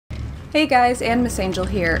Hey guys, and Miss Angel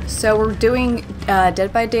here. So we're doing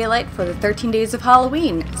Dead by Daylight for the 13 days of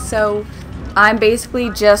Halloween. So I'm basically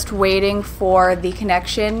just waiting for the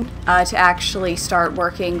connection to actually start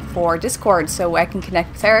working for Discord so I can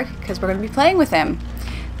connect with Eric because we're going to be playing with him.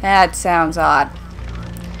 That sounds odd.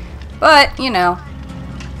 But, you know,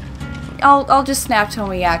 I'll just snap till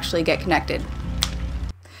we actually get connected.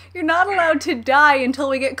 You're not allowed to die until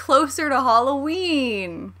we get closer to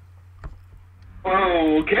Halloween.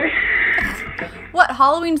 Okay. What?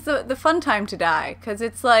 Halloween's the fun time to die, because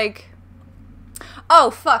it's like... Oh,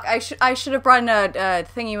 fuck, I should have brought in a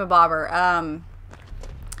thingy-mabobber,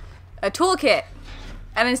 a toolkit.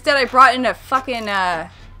 And instead I brought in a fucking,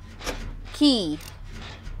 key.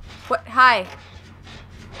 What? Hi.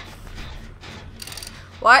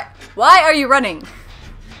 What? Why are you running?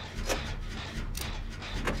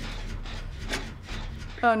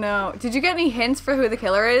 Oh no. Did you get any hints for who the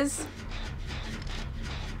killer is?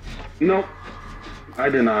 Nope. I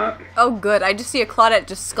did not. Oh good, I just see a Claudette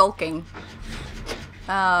just skulking.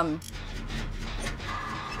 Ah,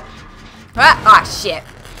 shit.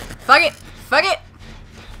 Fuck it. Fuck it.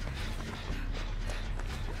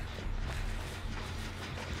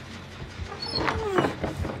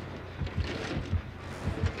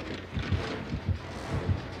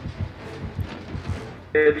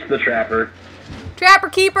 It's the Trapper. Trapper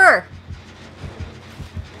Keeper!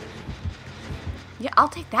 Yeah, I'll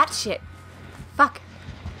take that shit. Fuck.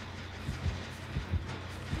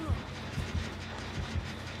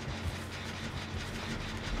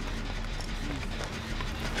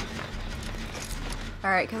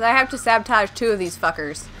 Alright, because I have to sabotage 2 of these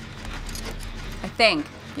fuckers. I think.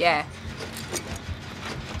 Yeah.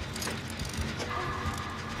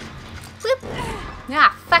 Whoop!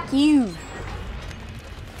 Ah, fuck you!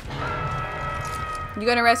 You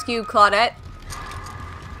gonna rescue Claudette?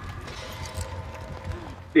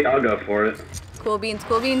 Yeah, I'll go for it. Cool beans,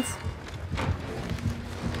 cool beans.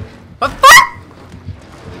 What the fuck?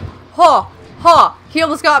 Ha! Ha! He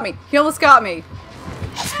almost got me. He almost got me.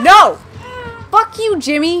 No! Fuck you,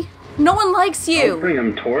 Jimmy. No one likes you. I'll bring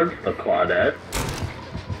him towards the Claudette.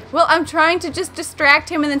 Well, I'm trying to just distract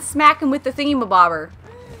him and then smack him with the thingy-mabobber.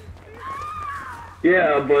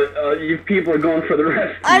 Yeah, but you people are going for the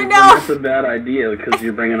rescue. I know! That's a bad idea because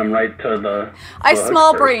you're bringing them right to the... I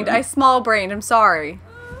small-brained. I'm sorry.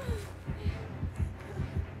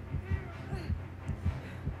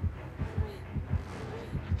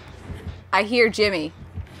 I hear Jimmy.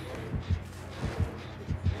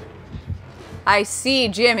 I see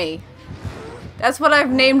Jimmy. That's what I've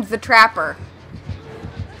named the Trapper.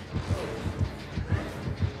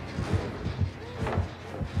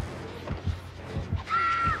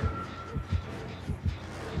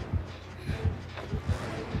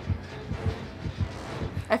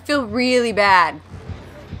 I feel really bad.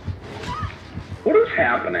 What is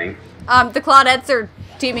happening? The Claudettes are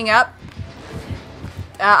teaming up.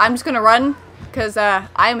 I'm just gonna run, because I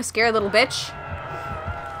am a scared little bitch.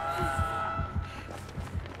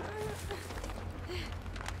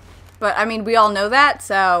 But, I mean, we all know that,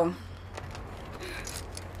 so...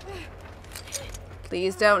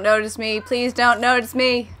 Please don't notice me. Please don't notice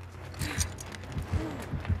me.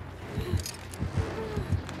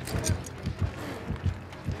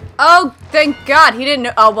 Oh, thank God, he didn't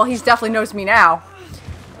know. Oh, well, he's definitely noticed me now.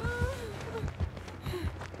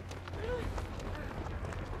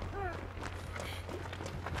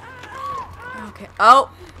 Okay.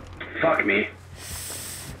 Oh. Fuck me.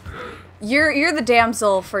 You're the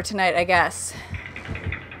damsel for tonight, I guess.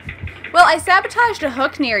 Well, I sabotaged a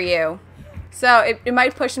hook near you, so it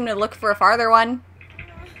might push him to look for a farther one.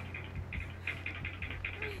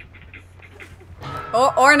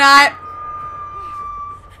 Oh, or not.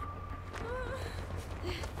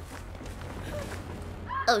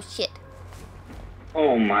 Oh shit.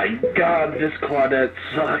 Oh my God, this Claudette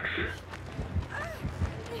sucks.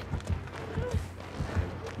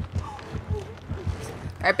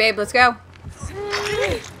 Alright, babe, let's go.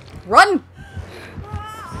 Run!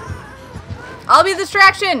 I'll be the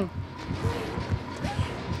distraction!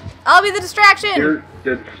 I'll be the distraction!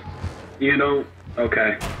 You know,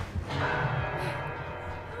 okay.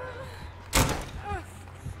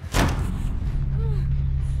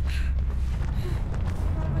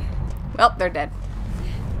 Well, they're dead.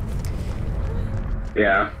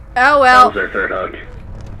 Yeah. Oh well. That was their third hook.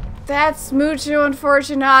 That's mucho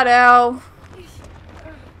unfortunato.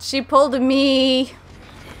 She pulled a me.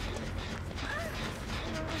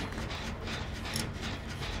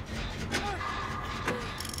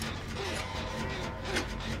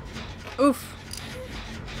 Oof.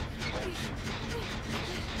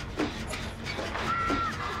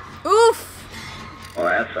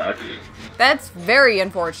 sucks. That's very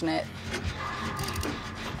unfortunate.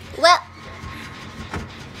 Well.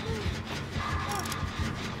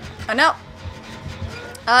 Oh no.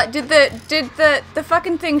 Did the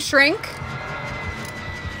fucking thing shrink?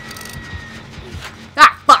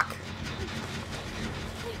 Ah, fuck.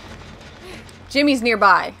 Jimmy's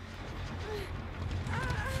nearby.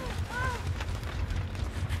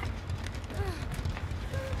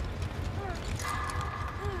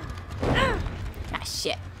 Ah,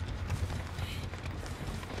 shit.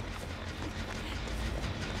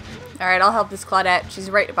 Alright, I'll help this Claudette. She's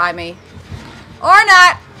right by me. Or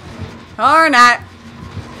not! Or not.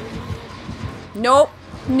 Nope.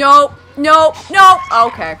 Nope. Nope. Nope.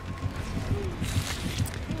 Okay.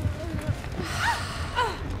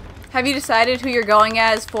 Have you decided who you're going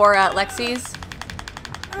as for Lexi's?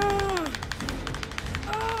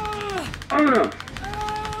 I don't know.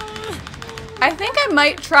 I think I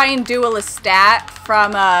might try and do a Lestat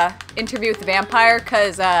from Interview with the Vampire,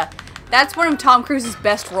 because that's one of Tom Cruise's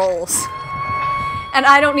best roles. And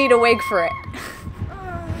I don't need a wig for it.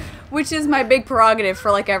 Which is my big prerogative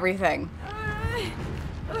for, like, everything.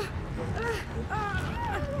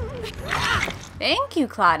 Thank you,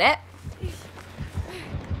 Claudette.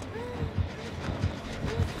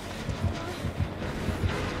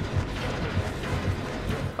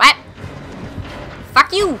 What?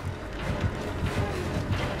 Fuck you!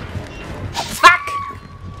 Fuck!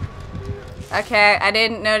 Okay, I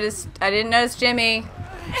didn't notice Jimmy.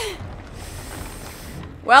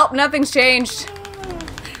 Well, nothing's changed.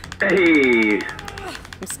 Hey!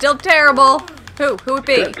 I'm still terrible. Who? Who would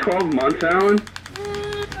be? Is that 12 months, Alan?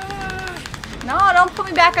 No, don't put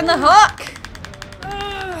me back on the hook.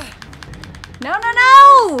 No, no,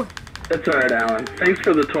 no! That's alright, Alan. Thanks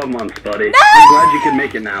for the 12 months, buddy. No! I'm glad you can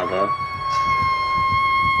make it now, though.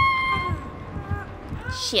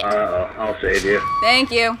 Shit. I'll save you.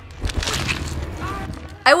 Thank you.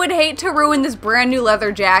 I would hate to ruin this brand new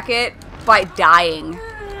leather jacket by dying.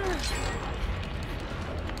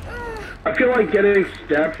 I feel like getting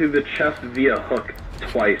stabbed through the chest via hook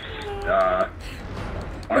twice,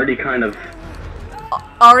 already kind of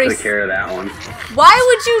took care of that one. Why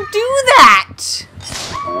would you do that?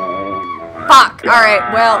 Oh my Fuck. God.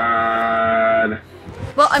 Alright,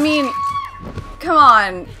 well, I mean, come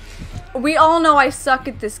on. We all know I suck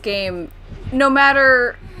at this game, no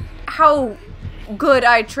matter how good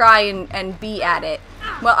I try and be at it.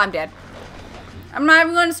 Well, I'm dead. I'm not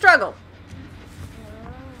even going to struggle.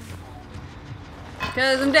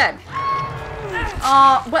 Because I'm dead.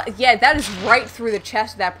 Well, yeah, that is right through the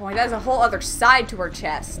chest at that point. That is a whole other side to her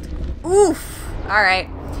chest. Oof. Alright.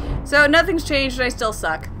 So, nothing's changed and I still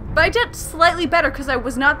suck. But I did slightly better because I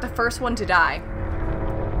was not the first one to die.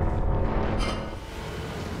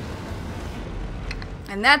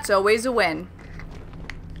 And that's always a win.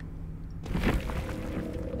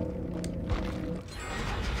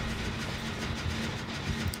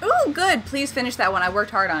 Ooh, good. Please finish that one. I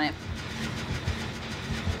worked hard on it.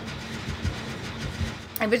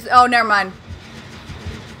 If it's, oh, never mind.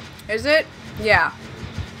 Is it? Yeah.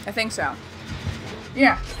 I think so.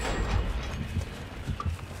 Yeah.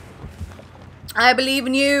 I believe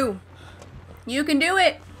in you. You can do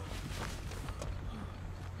it.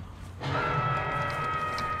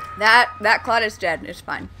 That Claude is dead. It's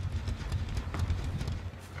fine.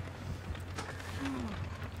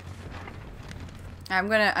 I'm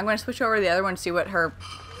gonna switch over to the other one and see what her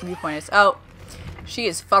viewpoint is. Oh, she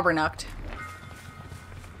is fubbernucked.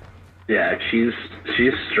 Yeah, she's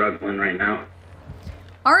struggling right now.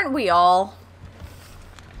 Aren't we all?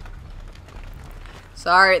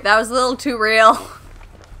 Sorry, that was a little too real.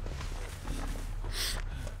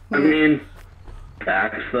 I mean,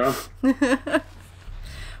 facts though.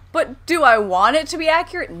 But do I want it to be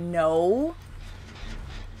accurate? No.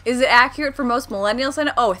 Is it accurate for most millennials? I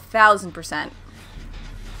know. Oh, 1000%.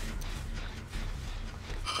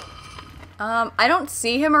 I don't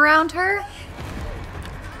see him around her.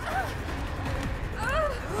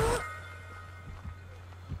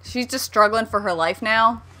 She's just struggling for her life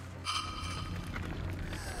now.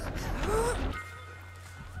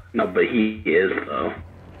 No, but he is though.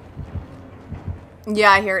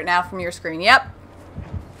 Yeah, I hear it now from your screen. Yep.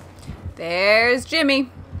 There's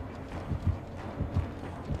Jimmy.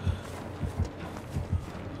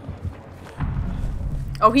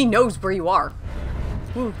 Oh, he knows where you are.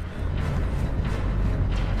 Ooh.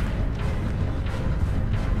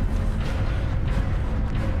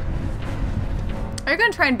 Are you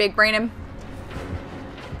gonna try and big brain him?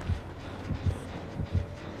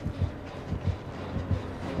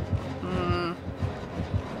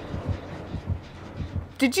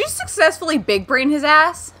 Did you successfully big brain his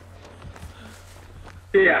ass?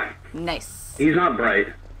 Yeah. Nice. He's not bright.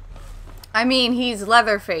 I mean, he's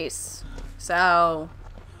Leatherface, so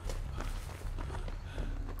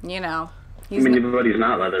you know. But he's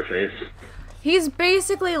not Leatherface. He's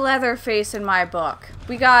basically Leatherface in my book.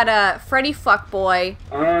 We got Freddy Fuckboy,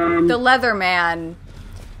 the Leatherman.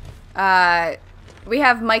 We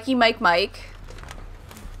have Mikey Mike.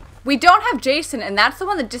 We don't have Jason, and that's the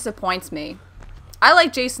one that disappoints me. I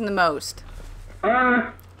like Jason the most.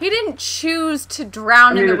 He didn't choose to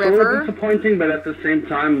drown in the river. It's a little disappointing, but at the same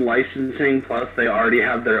time, licensing, plus they already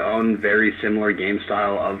have their own very similar game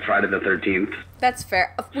style of Friday the 13th. That's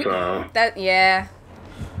fair. Yeah.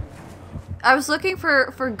 I was looking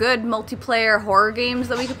for good multiplayer horror games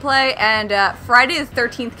that we could play, and Friday the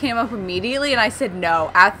 13th came up immediately, and I said no.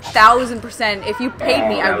 1,000%. If you paid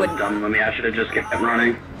me, I wouldn't. That was dumb of me. I should have just kept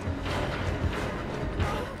running.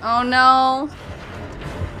 Oh no.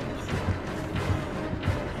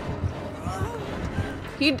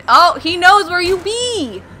 He knows where you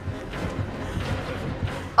be!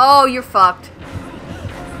 Oh, you're fucked.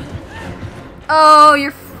 Oh,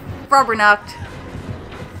 you're rubber-knucked.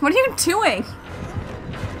 What are you doing?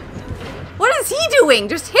 What is he doing?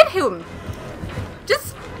 Just hit him.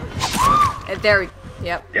 Just... There,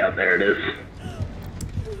 yep. Yeah, there it is.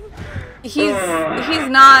 He's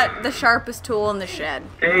not the sharpest tool in the shed.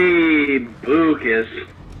 Hey, Lucas.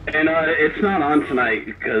 And it's not on tonight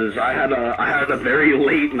because I had a very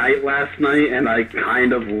late night last night and I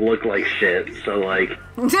kind of look like shit. So like,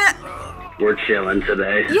 we're chilling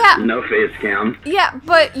today. Yeah. No face cam. Yeah,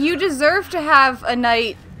 but you deserve to have a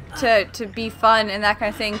night to be fun and that kind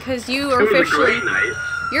of thing because you are officially. It was a great night.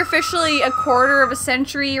 You're officially a quarter of a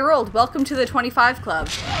century old. Welcome to the 25 Club.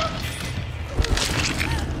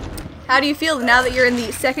 How do you feel now that you're in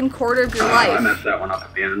the second quarter of your life? I messed that one up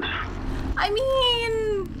at the end. I mean...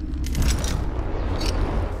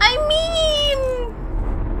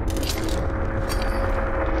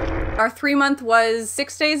 Our 3-month was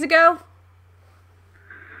 6 days ago?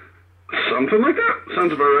 Something like that.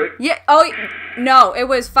 Sounds about right. Yeah, oh, no, it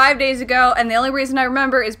was 5 days ago, and the only reason I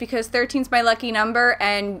remember is because 13's my lucky number,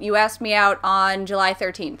 and you asked me out on July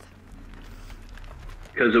 13th.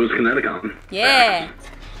 Because it was Connecticut. Yeah.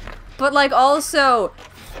 But, like, also...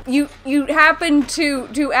 You happened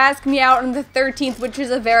to ask me out on the 13th, which is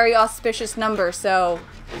a very auspicious number, so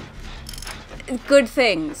good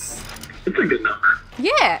things. It's a good number.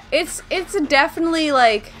 Yeah, it's a definitely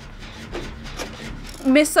like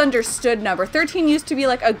misunderstood number. 13 used to be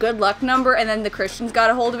like a good luck number, and then the Christians got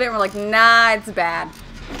a hold of it and were like, nah, it's bad.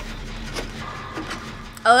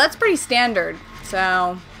 Oh, that's pretty standard.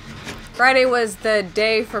 So Friday was the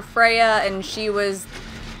day for Freya, and she was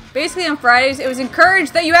basically on Fridays, it was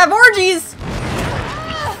encouraged that you have orgies!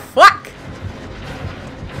 Fuck!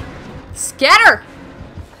 Scatter!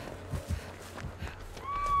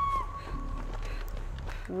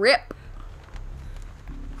 Rip.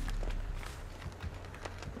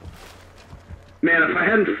 Man, if I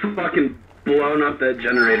hadn't fucking blown up that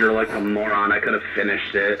generator like a moron, I could have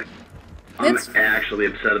finished it. I'm actually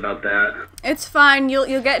upset about that. It's fine.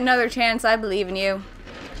 You'll get another chance. I believe in you.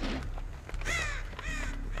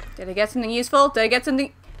 Did I get something useful? Did I get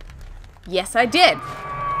something? Yes, I did.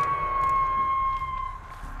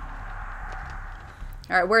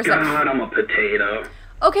 Alright, where's that? God, I'm a potato.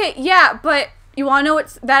 Okay, yeah, but you wanna know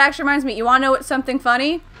what's... That actually reminds me. You wanna know what's something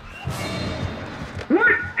funny?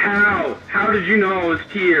 What? How? How did you know I was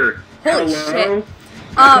here? Holy Hello? shit.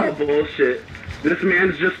 That's all bullshit. This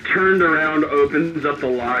man's just turned around, opens up the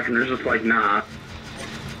lock, and there's just like, nah.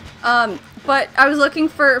 But I was looking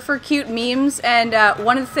for cute memes, and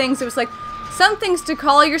one of the things, it was like, some things to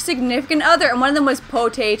call your significant other, and one of them was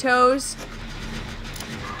potatoes.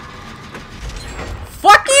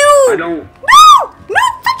 Fuck you! I don't... No! No,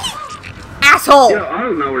 fuck you! Asshole! Yo, I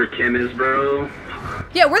don't know where Kim is, bro.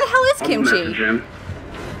 Yeah, where the hell is I'll Kimchi? message him.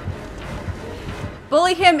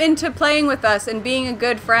 Bully him into playing with us and being a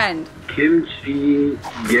good friend. Kimchi,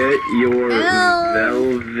 get your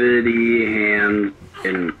velvety hands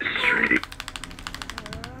in the street.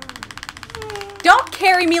 Don't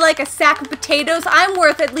carry me like a sack of potatoes. I'm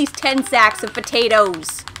worth at least 10 sacks of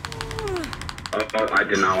potatoes. Oh, I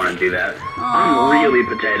did not want to do that. Aww. I'm really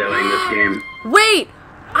potatoing this game. Wait!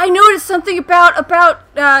 I noticed something about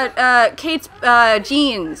Kate's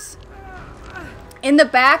jeans. In the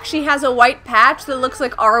back, she has a white patch that looks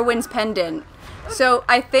like Arwen's pendant. So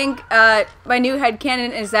I think my new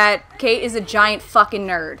headcanon is that Kate is a giant fucking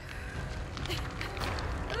nerd.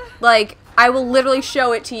 Like, I will literally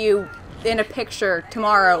show it to you in a picture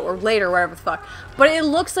tomorrow or later, whatever the fuck. But it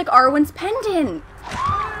looks like Arwen's pendant.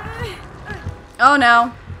 Oh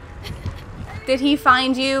no. Did he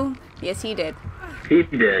find you? Yes, he did. He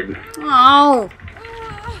did. Oh.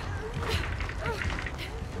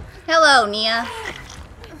 Hello, Nia.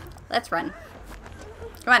 Let's run.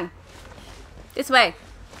 Come on. This way.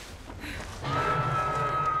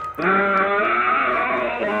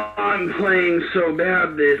 I'm playing so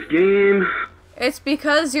bad this game. It's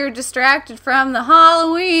because you're distracted from the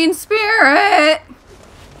Halloween spirit.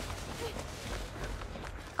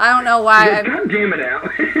 I don't know why. God damn it, Al.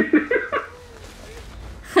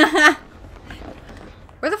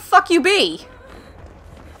 Where the fuck you be?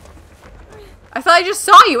 I thought I just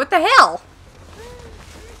saw you. What the hell?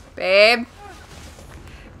 Babe.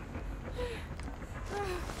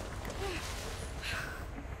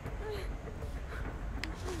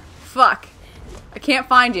 Fuck. I can't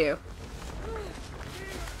find you.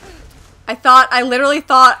 I literally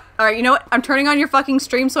thought, alright, you know what? I'm turning on your fucking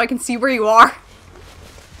stream so I can see where you are.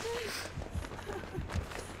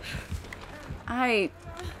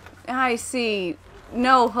 I see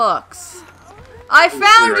no hooks. I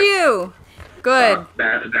found you! Good.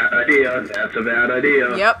 That's a bad idea. That's a bad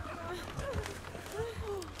idea. Yep.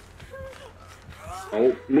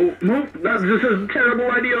 Oh, move. This is a terrible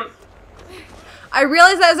idea. I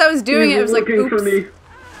realized as I was doing it, it was like, looking oops. for me.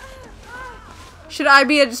 Should I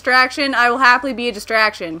be a distraction? I will happily be a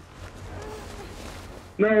distraction.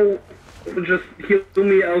 No, just heal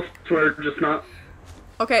me elsewhere, just not.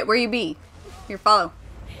 Okay, where you be? Here, follow.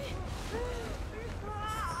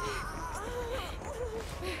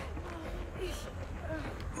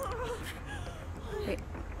 Wait.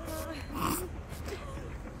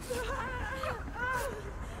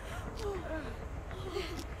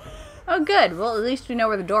 Oh, good. Well, at least we know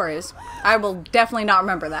where the door is. I will definitely not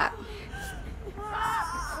remember that.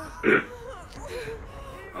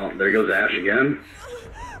 Oh, there goes Ash again.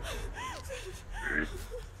 Alright.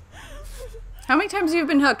 How many times have you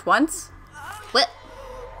been hooked? Once? What?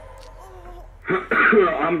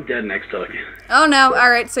 I'm dead next hook. Oh no,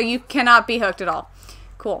 alright, so you cannot be hooked at all.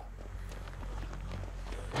 Cool.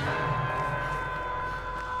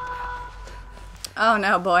 Oh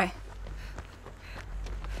no, boy.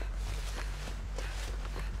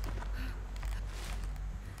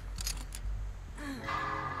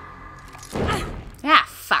 Ah,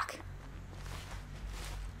 fuck.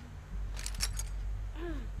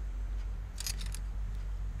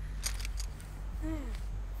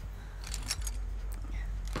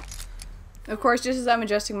 Of course, just as I'm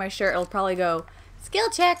adjusting my shirt, it'll probably go, skill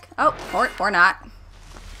check. Oh, or not.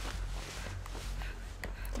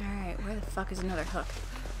 Alright, where the fuck is another hook?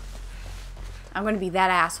 I'm gonna be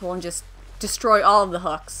that asshole and just destroy all of the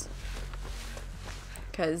hooks.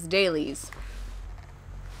 'Cause dailies.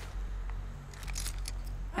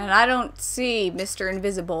 And I don't see Mr.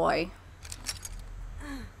 Invisiboy.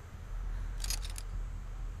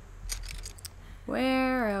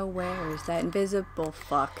 Where is that invisible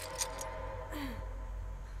fuck?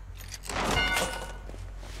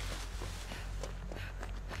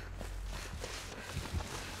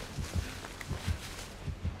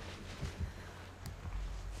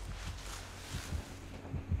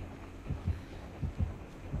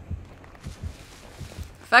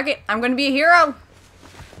 Fuck it, I'm gonna be a hero.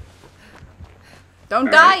 Don't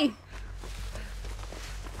die.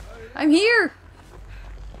 I'm here.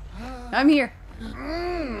 I'm here.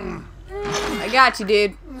 I got you,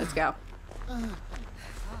 dude. Let's go.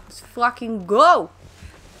 Let's fucking go.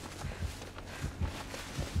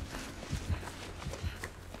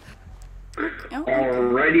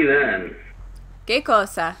 Alrighty then. Que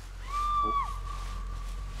cosa?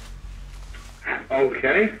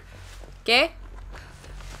 Okay. Que?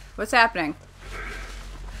 What's happening?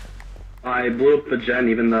 I blew up the gen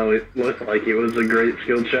even though it looked like it was a great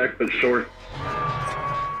skill check, but sure.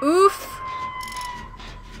 Oof.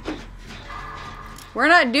 We're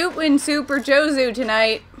not duping Super Jozu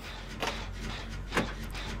tonight.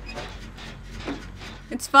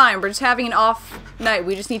 It's fine, we're just having an off night.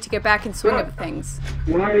 We just need to get back in swing of things.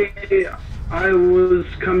 Why, I was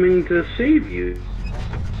coming to save you.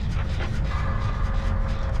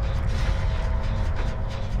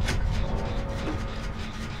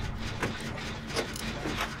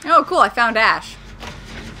 Oh, cool, I found Ash.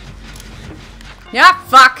 Yeah,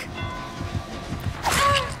 fuck.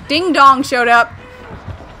 Ding Dong showed up.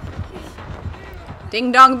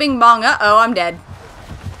 Ding Dong Bing Bong. Uh-oh, I'm dead.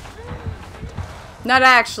 Not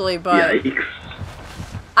actually, but... Yikes.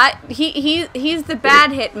 He's the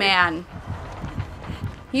bad hitman.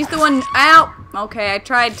 He's the one... Ow! Okay, I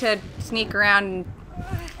tried to sneak around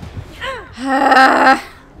and...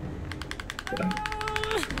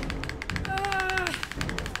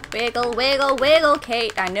 Wiggle, wiggle, wiggle,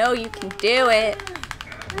 Kate. I know you can do it.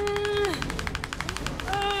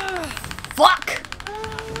 Fuck!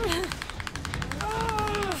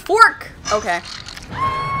 fork! Okay.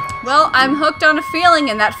 Well, I'm hooked on a feeling,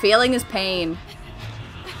 and that feeling is pain.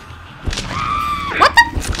 What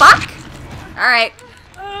the fuck? Alright.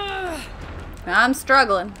 I'm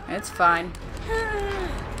struggling. It's fine.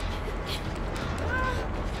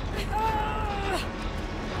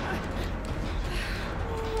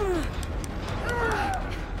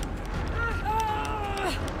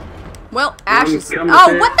 Well, Ashes.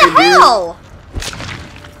 Oh, what the hell?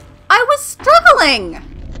 I was struggling.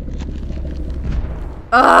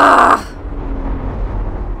 Ugh.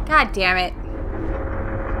 God damn it.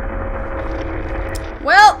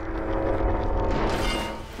 Well,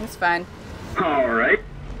 it's fine. Alright.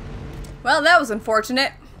 Well, that was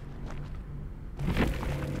unfortunate.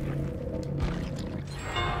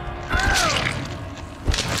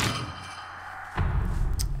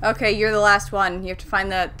 Okay, you're the last one. You have to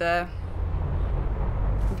find the...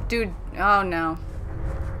 Dude, oh no.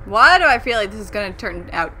 Why do I feel like this is gonna turn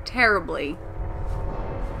out terribly?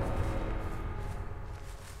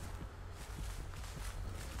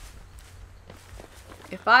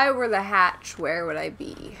 If I were the hatch, where would I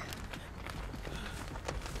be?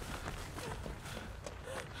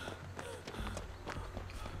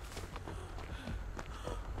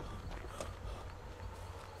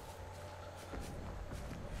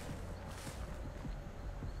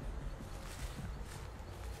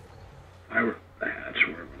 I were the hatch,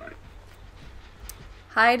 where would I?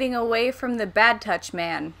 Hiding away from the bad touch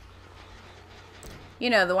man. You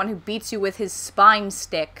know, the one who beats you with his spine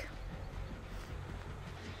stick.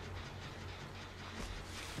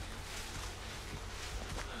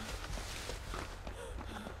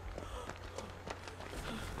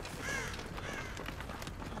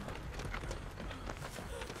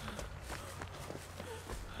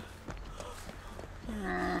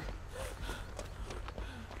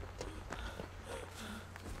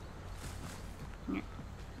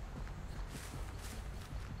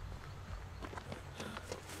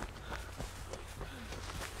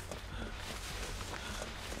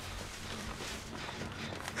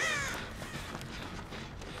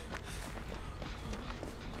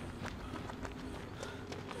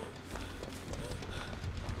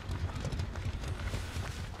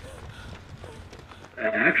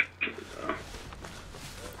 Actually, though.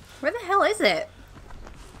 Where the hell is it?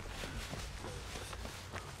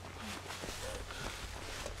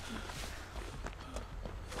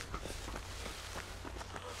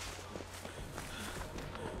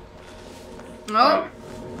 Oh.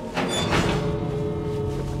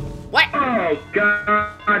 What? Oh, God.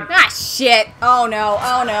 Ah, shit. Oh, no.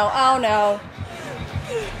 Oh, no. Oh, no.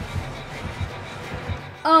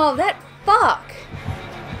 Oh, that fuck.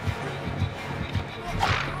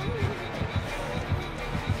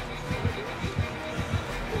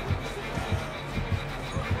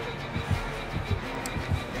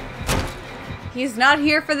 He's not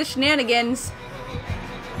here for the shenanigans.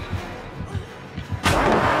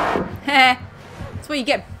 Heh. That's what you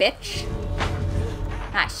get, bitch.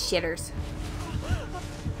 Ah, shitters.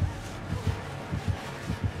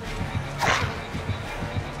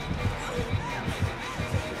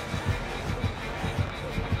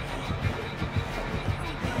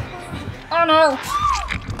 Oh no!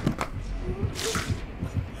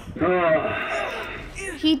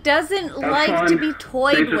 Oh, He doesn't like fun. to be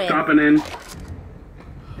toyed Thanks for with. stopping in.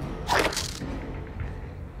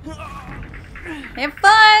 Have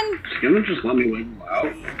fun! Is gonna just let me wiggle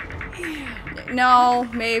out? No,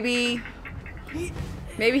 maybe.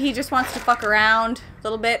 Maybe he just wants to fuck around a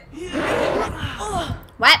little bit.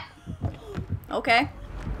 What? Okay.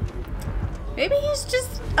 Maybe he's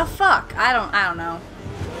just a fuck. I don't know.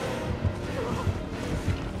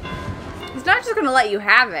 He's not just gonna let you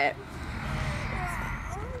have it.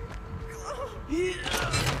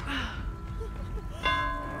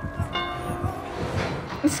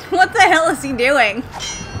 What the hell is he doing?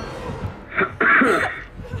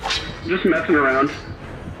 Just messing around.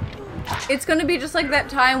 It's gonna be just like that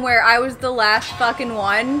time where I was the last fucking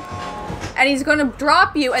one, and he's gonna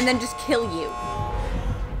drop you and then just kill you.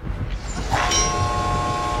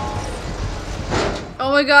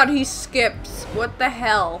 Oh my god, he skips. What the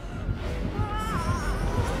hell?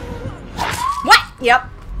 What? Yep.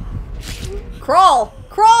 Crawl!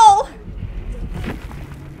 Crawl!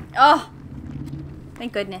 Oh.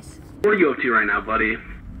 Thank goodness. What are you up to right now, buddy?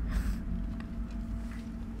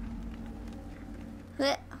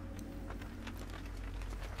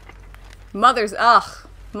 Mother's, ugh.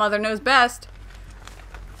 Mother knows best.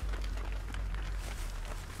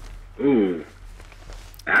 Ooh.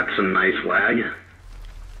 That's a nice lag.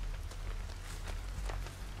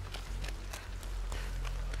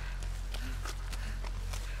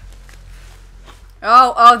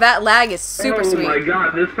 Oh, that lag is super sweet. Oh my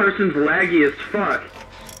god, this person's laggy as fuck.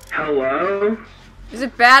 Hello? Is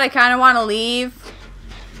it bad? I kind of want to leave,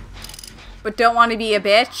 but don't want to be a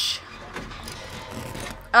bitch.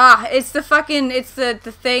 Ah, it's the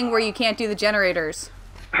thing where you can't do the generators.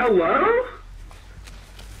 Hello?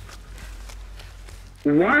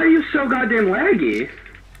 Why are you so goddamn laggy?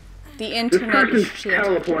 The internet This is person's shit.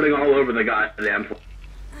 teleporting all over the goddamn place.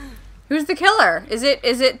 Who's the killer? Is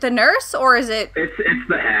it the nurse or is it? It's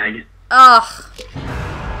the hag. Ugh.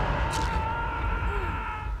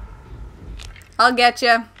 I'll get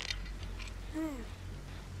you.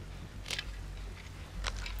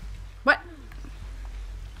 What?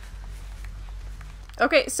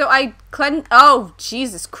 Okay, so oh,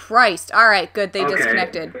 Jesus Christ. Alright, good, they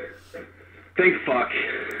disconnected. Thank fuck.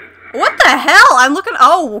 What the hell? I'm looking,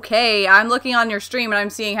 oh, okay. I'm looking on your stream and I'm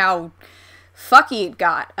seeing how fucky it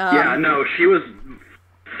got. Yeah, no, she was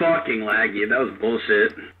fucking laggy. That was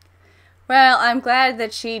bullshit. Well, I'm glad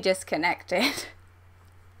that she disconnected.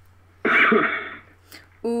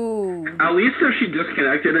 Ooh. At least if she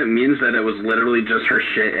disconnected, it means that it was literally just her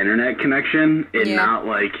shit internet connection and not,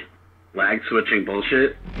 like, lag switching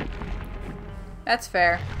bullshit. That's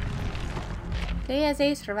fair. Stay as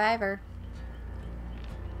a survivor.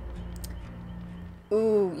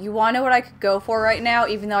 Ooh, you want to know what I could go for right now,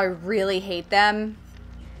 even though I really hate them?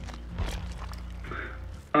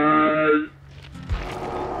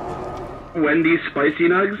 Wendy's Spicy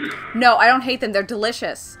Nugs? No, I don't hate them. They're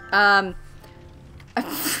delicious. Alright,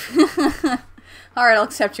 I'll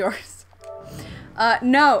accept yours.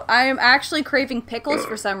 No, I am actually craving pickles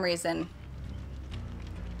for some reason.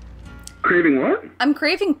 Craving what? I'm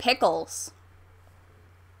craving pickles.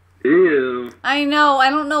 Ew. I know, I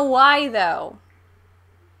don't know why, though.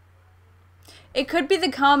 It could be the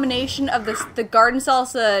combination of the garden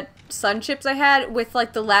salsa sun chips I had with,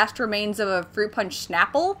 like, the last remains of a fruit punch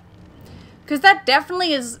Snapple. Because that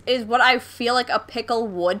definitely is what I feel like a pickle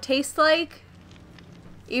would taste like.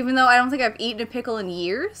 Even though I don't think I've eaten a pickle in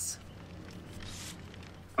years.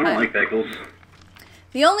 I don't like pickles.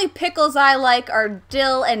 The only pickles I like are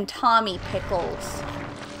dill and Tommy pickles.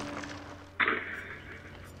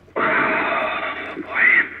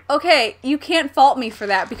 Okay, you can't fault me for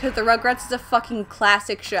that because the Rugrats is a fucking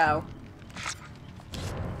classic show.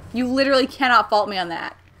 You literally cannot fault me on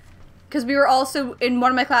that. Because we were also, in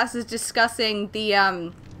one of my classes, discussing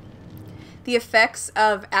the effects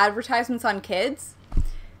of advertisements on kids.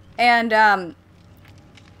 And,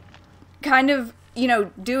 kind of, you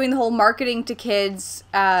know, doing the whole marketing to kids,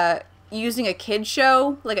 using a kid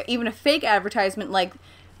show, like even a fake advertisement, like,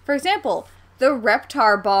 for example, the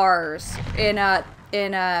Reptar bars in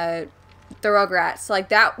the Rugrats. Like,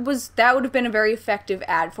 that would have been a very effective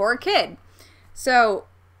ad for a kid. So,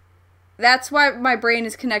 that's why my brain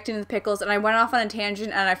is connecting to the pickles, and I went off on a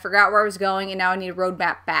tangent, and I forgot where I was going, and now I need a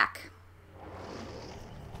roadmap back.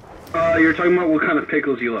 You're talking about what kind of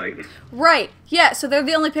pickles you like. Right. Yeah, so they're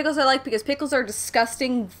the only pickles I like, because pickles are a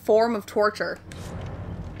disgusting form of torture.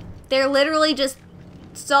 They're literally just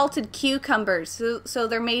salted cucumbers, so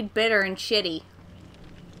they're made bitter and shitty.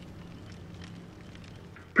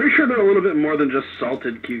 Pretty sure they're a little bit more than just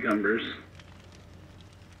salted cucumbers.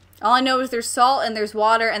 All I know is there's salt and there's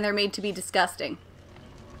water and they're made to be disgusting.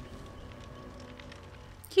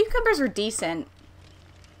 Cucumbers are decent.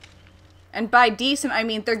 And by decent, I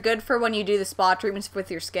mean they're good for when you do the spa treatments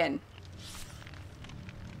with your skin.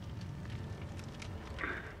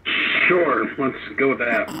 Sure, let's go with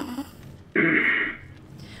that.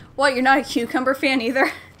 What, you're not a cucumber fan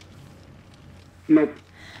either? Nope.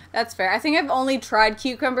 That's fair. I think I've only tried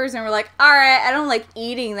cucumbers and we're like, alright, I don't like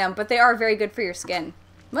eating them, but they are very good for your skin.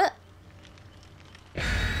 What?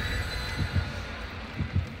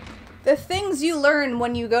 The things you learn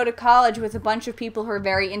when you go to college with a bunch of people who are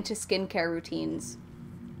very into skincare routines.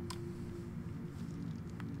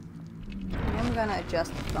 I'm gonna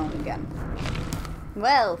adjust the phone again.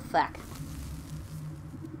 Well, fuck.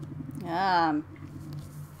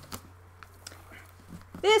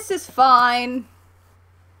 This is fine.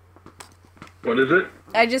 What is it?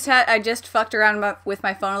 I just fucked around with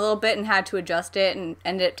my phone a little bit and had to adjust it and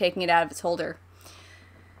ended up taking it out of its holder.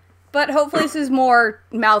 But hopefully this is more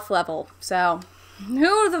mouth level, so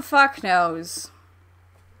who the fuck knows?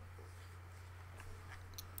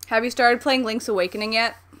 Have you started playing Link's Awakening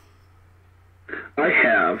yet? I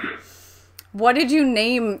have. What did you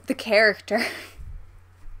name the character?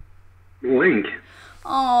 Link.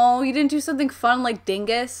 Oh, you didn't do something fun like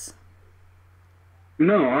Dingus?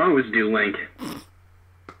 No, I always do Link.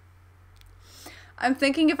 I'm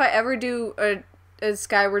thinking if I ever do a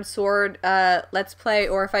Skyward Sword Let's Play,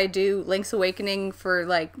 or if I do Link's Awakening for,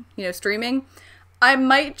 like, you know, streaming, I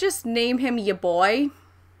might just name him ya boy.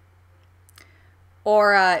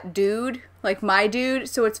 Or dude, like my dude,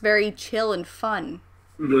 so it's very chill and fun.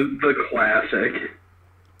 The classic.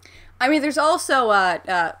 I mean, there's also,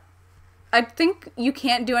 I think you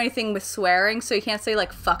can't do anything with swearing, so you can't say,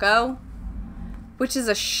 like, fucko, which is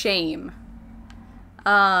a shame.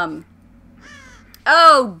 Oh,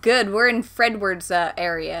 good, we're in Fredward's,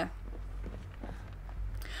 area.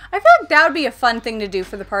 I feel like that would be a fun thing to do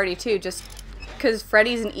for the party, too, just because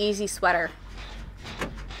Freddy's an easy sweater.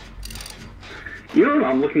 You know what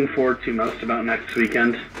I'm looking forward to most about next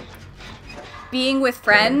weekend? Being with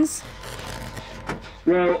friends?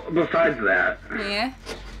 Well, besides that. Yeah.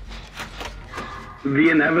 The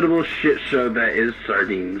inevitable shit show that is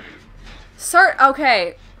sardines.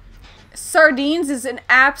 Okay. Sardines is an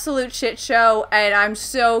absolute shit show, and I'm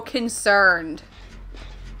so concerned.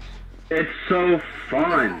 It's so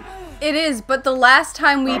fun. It is, but the last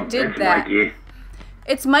time we did that... Mikey.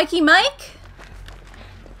 It's Mikey Mike?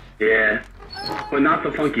 Yeah. But not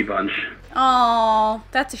the Funky Bunch. Oh,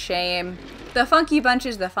 that's a shame. The Funky Bunch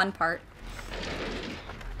is the fun part.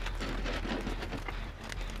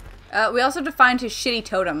 We also have to find his shitty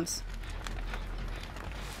totems.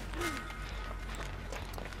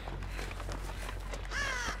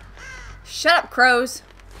 Shut up, crows.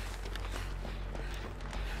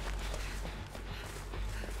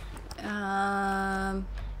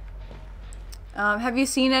 Have you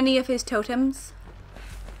seen any of his totems?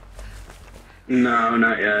 No,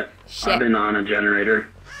 not yet. Shit. I've been on a generator.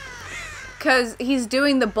 'Cause he's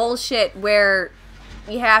doing the bullshit where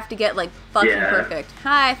you have to get, like, fucking perfect.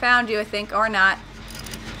 Hi, I found you, I think, or not.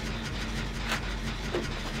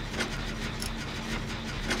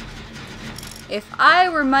 If I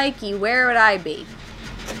were Mikey, where would I be?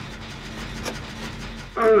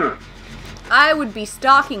 I would be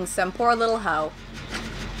stalking some poor little hoe.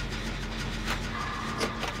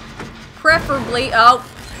 Preferably,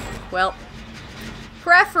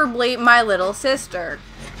 preferably my little sister.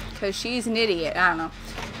 Because she's an idiot, I don't know.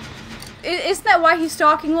 Isn't that why he's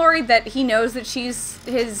stalking Lori? That he knows that she's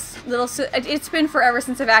his little It's been forever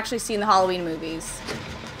since I've actually seen the Halloween movies.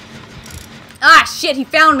 Ah, shit, he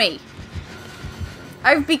found me!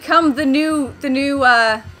 I've become the new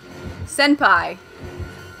senpai.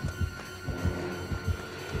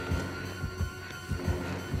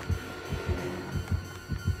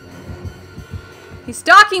 He's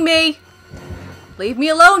stalking me! Leave me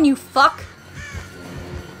alone, you fuck!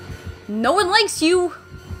 No one likes you!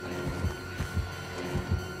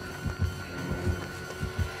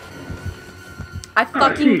 I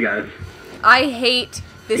fucking... see you guys. I hate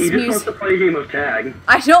this music. He just wants to play a game of tag.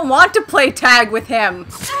 I don't want to play tag with him!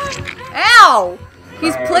 Ow!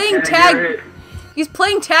 He's playing tag... He's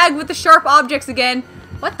playing tag with the sharp objects again.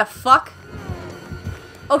 What the fuck?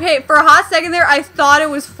 Okay, for a hot second there, I thought it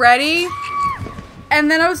was Freddy. And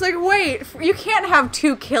then I was like, wait, you can't have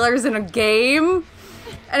two killers in a game.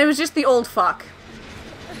 And it was just the old fuck.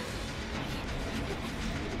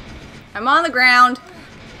 I'm on the ground.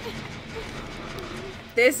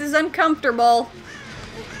 This is uncomfortable.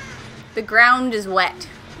 The ground is wet.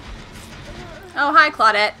 Oh, hi,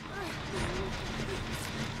 Claudette.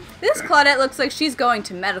 This Claudette looks like she's going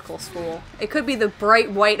to medical school. It could be the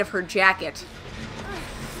bright white of her jacket.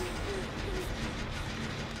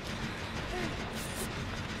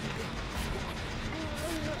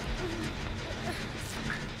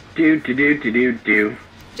 Do.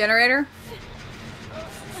 Generator?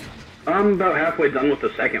 I'm about halfway done with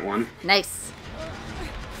the second one. Nice.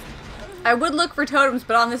 I would look for totems,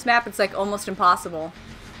 but on this map it's like almost impossible.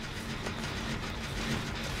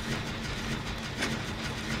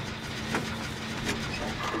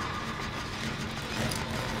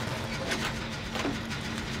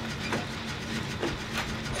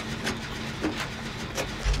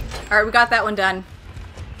 Alright, we got that one done.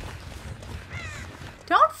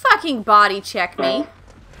 Don't fucking body check me. Oh.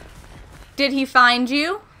 Did he find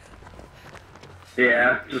you?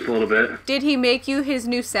 Yeah, just a little bit. Did he make you his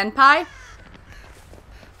new senpai?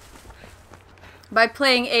 By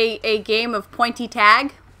playing a game of pointy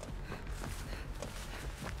tag?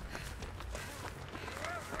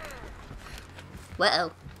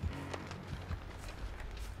 Whoa.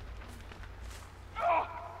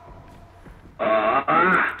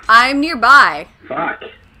 I'm nearby. Fuck.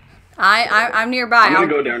 I'm nearby. I'm gonna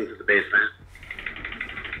go down to the basement.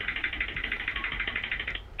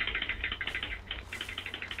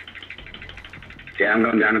 Yeah, I'm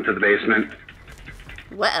going down into the basement.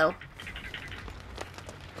 Whoa.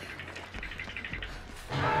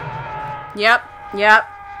 Yep.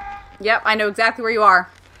 I know exactly where you are.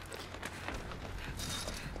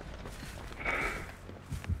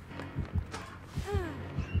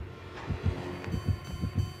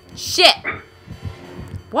 Shit!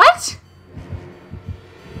 What?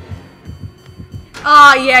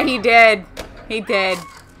 Oh, yeah, he did. He did.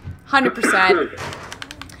 100%.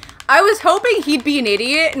 I was hoping he'd be an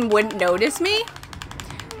idiot and wouldn't notice me,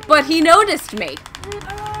 but he noticed me.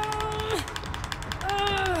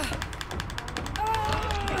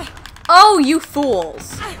 Oh, you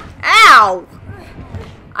fools. Ow!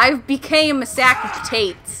 I became a sack of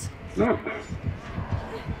potatoes. No.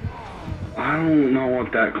 I don't know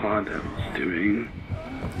what that Claude's doing.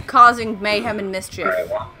 Causing mayhem and mischief.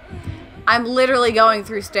 I'm literally going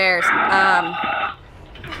through stairs.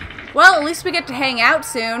 Well, at least we get to hang out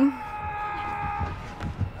soon.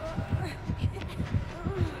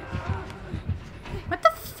 What the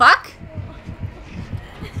fuck?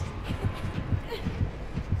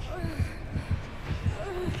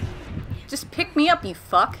 Just pick me up, you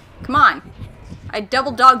fuck. Come on. I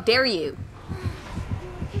double dog dare you.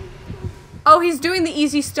 Oh, he's doing the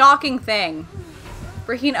easy stalking thing.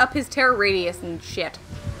 Breaking up his terror radius and shit.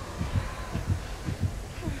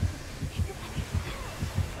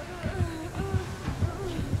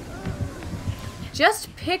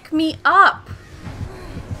 Just pick me up.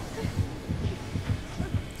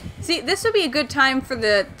 See, this would be a good time for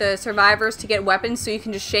the survivors to get weapons so you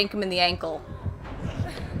can just shank them in the ankle.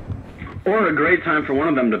 Or a great time for one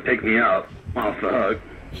of them to pick me up off the hook.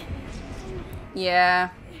 Yeah.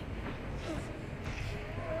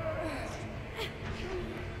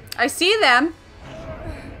 I see them.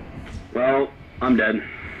 Well, I'm dead.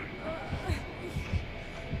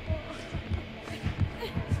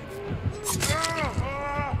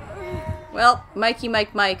 Well, Mikey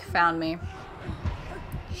Mike found me.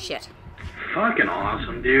 Shit. Fucking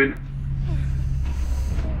awesome, dude.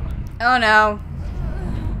 Oh no.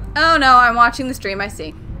 Oh no, I'm watching the stream, I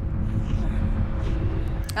see.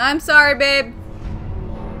 I'm sorry, babe.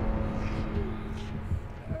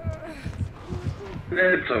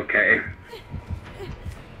 It's okay.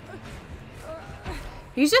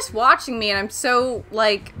 He's just watching me and I'm so,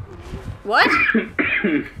 like... What?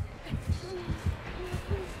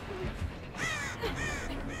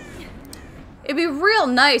 It'd be real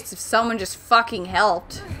nice if someone just fucking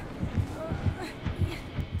helped.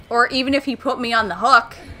 Or even if he put me on the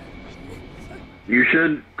hook. You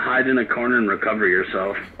should hide in a corner and recover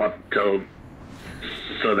yourself up till...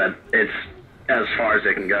 so that it's as far as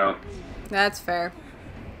it can go. That's fair.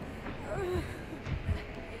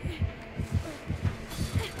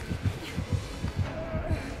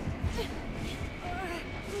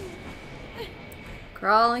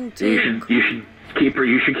 Crawling to... You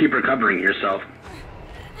should keep recovering yourself.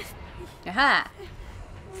 Aha.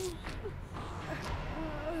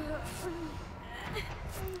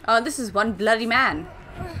 Oh, this is one bloody man.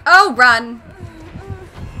 Oh, run!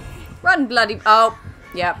 Run, bloody... Oh,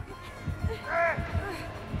 yep.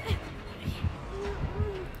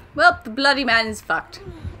 Well, the bloody man is fucked.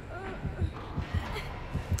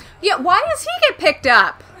 Yeah, why does he get picked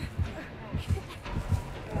up?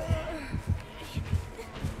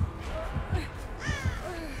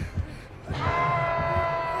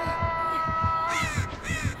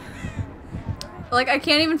 Like, I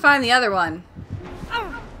can't even find the other one.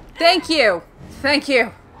 Thank you. Thank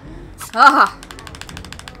you. Ah.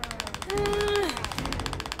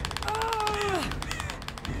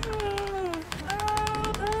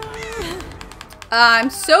 I'm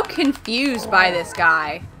so confused by this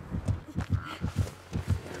guy.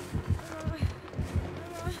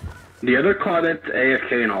 The other Claudette's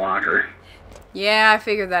AFK in a locker. Yeah, I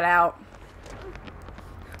figured that out.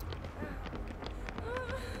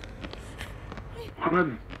 What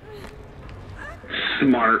a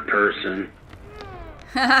smart person.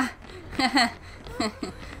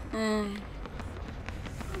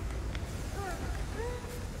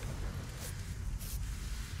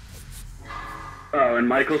 Oh, and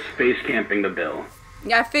Michael's face camping the bill.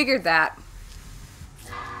 Yeah, I figured that.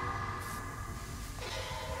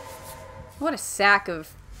 What a sack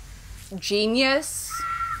of genius.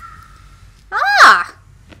 Ah!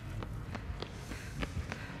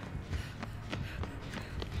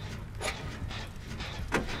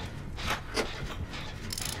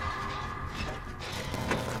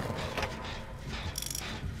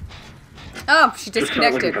 Oh, she Just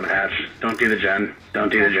start looking disconnected. for the hatch. Don't do the gen.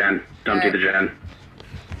 Don't do the gen. Don't do the gen.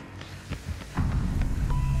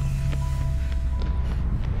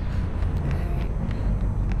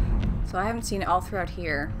 So I haven't seen it all throughout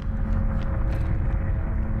here.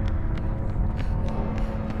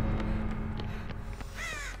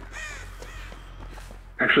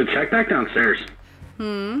 Actually, check back downstairs.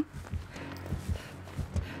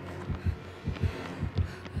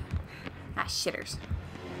 Ah, shitters.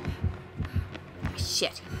 Ah,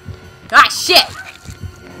 shit. Ah, shit!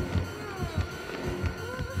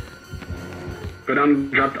 Go down,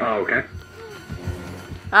 drop. Oh, okay.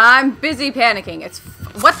 I'm busy panicking. It's...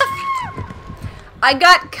 What the... I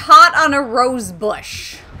got caught on a rose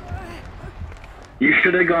bush. You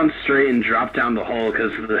should have gone straight and dropped down the hole,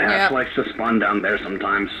 because the hatch likes to spawn down there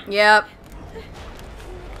sometimes. Yep.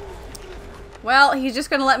 Well, he's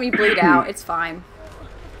just gonna let me bleed out. It's fine.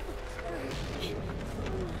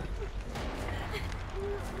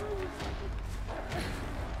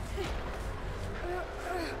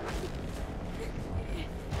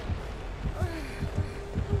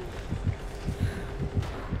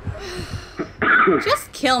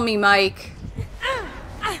 Just kill me, Mike.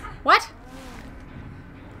 What?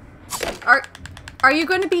 Are you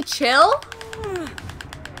going to be chill?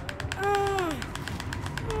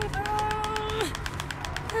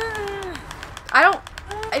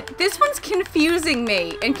 This one's confusing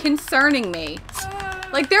me and concerning me.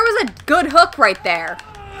 Like, there was a good hook right there.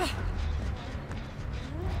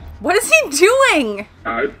 What is he doing?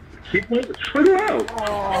 Keep it out.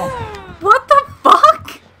 What the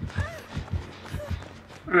fuck?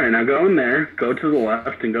 Alright, now go in there, go to the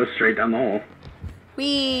left, and go straight down the hole.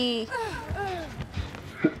 Wee.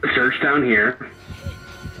 Search down here.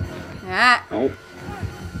 Ah. Oh.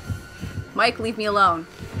 Mike, leave me alone.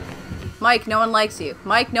 Mike, no one likes you.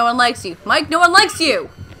 Mike, no one likes you. Mike, no one likes you!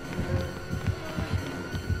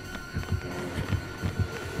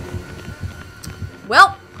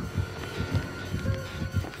 Well.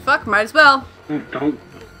 Fuck, might as well. Don't.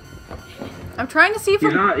 I'm trying to see if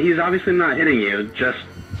he's obviously not hitting you,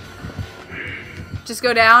 Just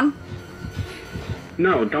go down?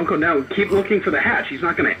 No, don't go down. Keep looking for the hatch. He's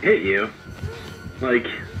not gonna hit you. Like...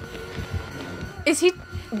 Is he...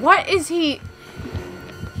 What is he...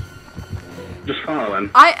 Just follow him.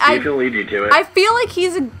 See if he'll lead you to it. I feel like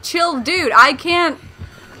he's a chill dude. I don't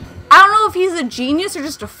know if he's a genius or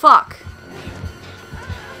just a fuck.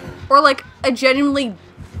 Or like a genuinely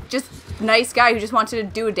just nice guy who just wanted to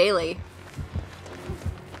do a daily.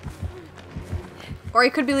 Or he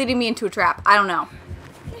could be leading me into a trap. I don't know.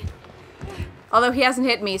 Although he hasn't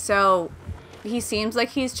hit me, so he seems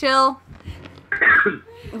like he's chill.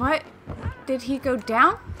 What? Did he go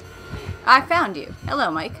down? I found you. Hello,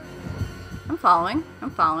 Mike. I'm following. I'm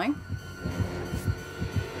following.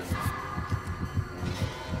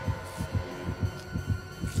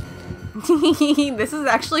 This is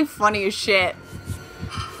actually funny as shit.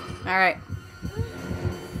 Alright.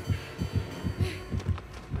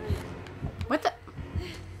 What the?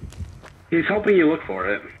 He's helping you look for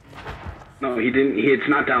it. No, he didn't. It's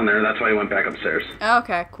not down there. That's why he went back upstairs.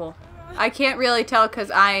 Okay, cool. I can't really tell because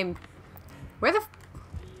I'm... Where the...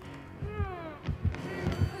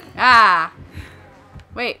 Ah!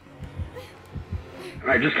 Wait.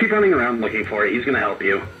 Alright, just keep running around looking for it. He's gonna help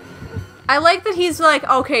you. I like that he's like,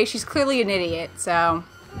 okay, she's clearly an idiot, so...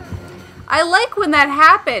 I like when that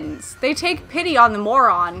happens. They take pity on the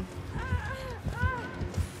moron.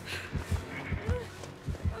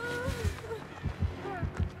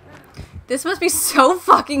 This must be so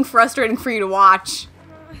fucking frustrating for you to watch.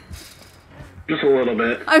 Just a little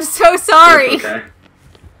bit. I'm so sorry. It's okay.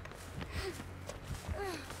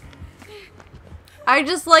 I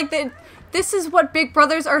just like that this is what Big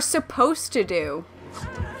Brothers are supposed to do.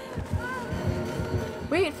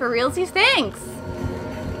 Wait, for realsies, thanks!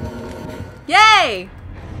 Yay!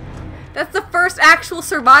 That's the first actual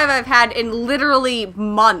survive I've had in literally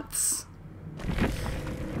months.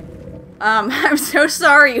 I'm so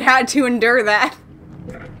sorry you had to endure that.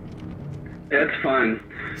 It's fine.